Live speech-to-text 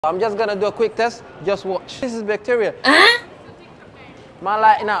I'm just gonna do a quick test. Just watch. This is bacteria. My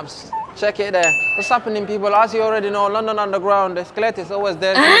lighting ups. Check it there. What's happening, people? As you already know, London Underground, the escalator is always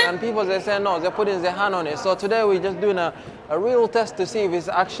there, and people they say no, they're putting their hand on it. So today we're just doing a real test to see if it's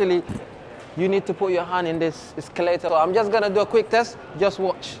actually you need to put your hand in this escalator. So I'm just gonna do a quick test. Just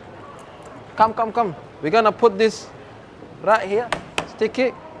watch. Come. We're gonna put this right here. Stick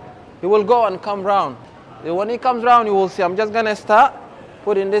it. It will go and come round. When it comes round, you will see. I'm just gonna start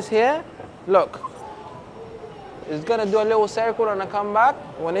putting this here. Look. It's gonna do a little circle and come back.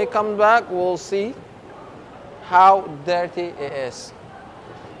 When it comes back, we'll see how dirty it is.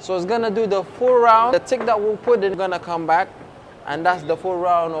 So it's gonna do the full round. The tick that we'll put is gonna come back, and that's the full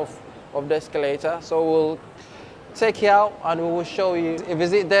round of the escalator. So we'll take it out and we will show you if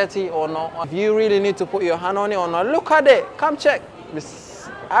is it dirty or not. If you really need to put your hand on it or not. Look at it. Come check. It's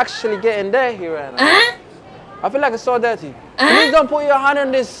actually getting dirty right now. I feel like it's so dirty. Please don't put your hand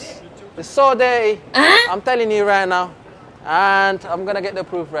on this. It's so dirty. I'm telling you right now. And I'm gonna get the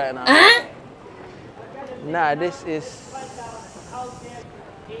proof right now. Nah, this is...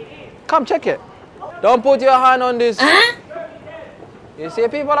 Come check it. Don't put your hand on this. You see,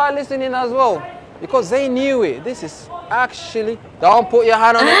 people are listening as well. Because they knew it. This is actually... Don't put your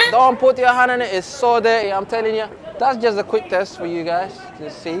hand on it. Don't put your hand on it. It's so dirty, I'm telling you. That's just a quick test for you guys to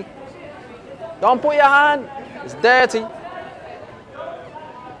see. Don't put your hand. It's dirty.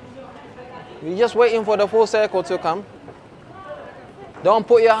 You're just waiting for the full circle to come. Don't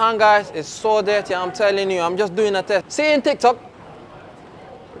put your hand, guys. It's so dirty, I'm telling you. I'm just doing a test. See in TikTok.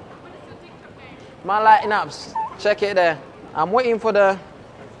 My lighting apps. Check it there. I'm waiting for the...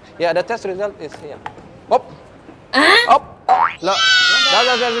 Yeah, the test result is here. Up. Look. That's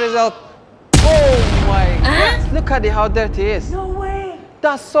the test result. Oh my God. Look at it, how dirty it is. No way.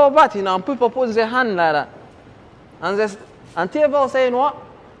 That's so bad, you know. And people put their hand like that. And TFL saying what?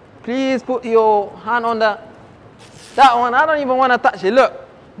 Please put your hand on that one. I don't even want to touch it. Look,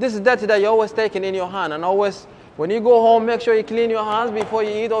 this is dirty that you're always taking in your hand. And always, when you go home, make sure you clean your hands before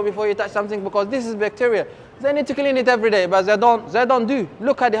you eat or before you touch something, because this is bacteria. They need to clean it every day, but they don't do.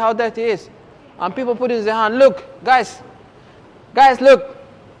 Look at it, how dirty it is. And people put in their hand. Look, guys, look.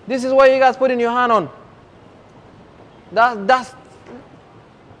 This is what you guys put in your hand on. That's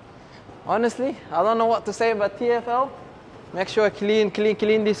honestly, I don't know what to say, but TFL, make sure clean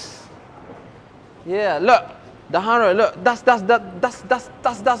this. Yeah, look, the hand. Look, that's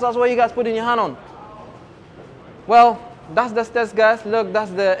what you guys put in your hand on. Well, that's the test, guys. Look,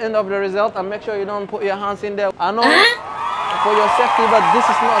 that's the end of the result. And make sure you don't put your hands in there. I know for your safety, but this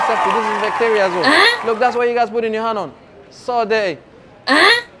is not safety. This is bacteria as well. Look, that's what you guys put in your hand on. So dirty.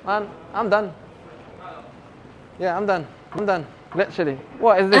 Man, I'm done. Yeah, I'm done. Literally.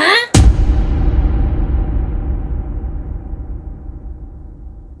 What is this?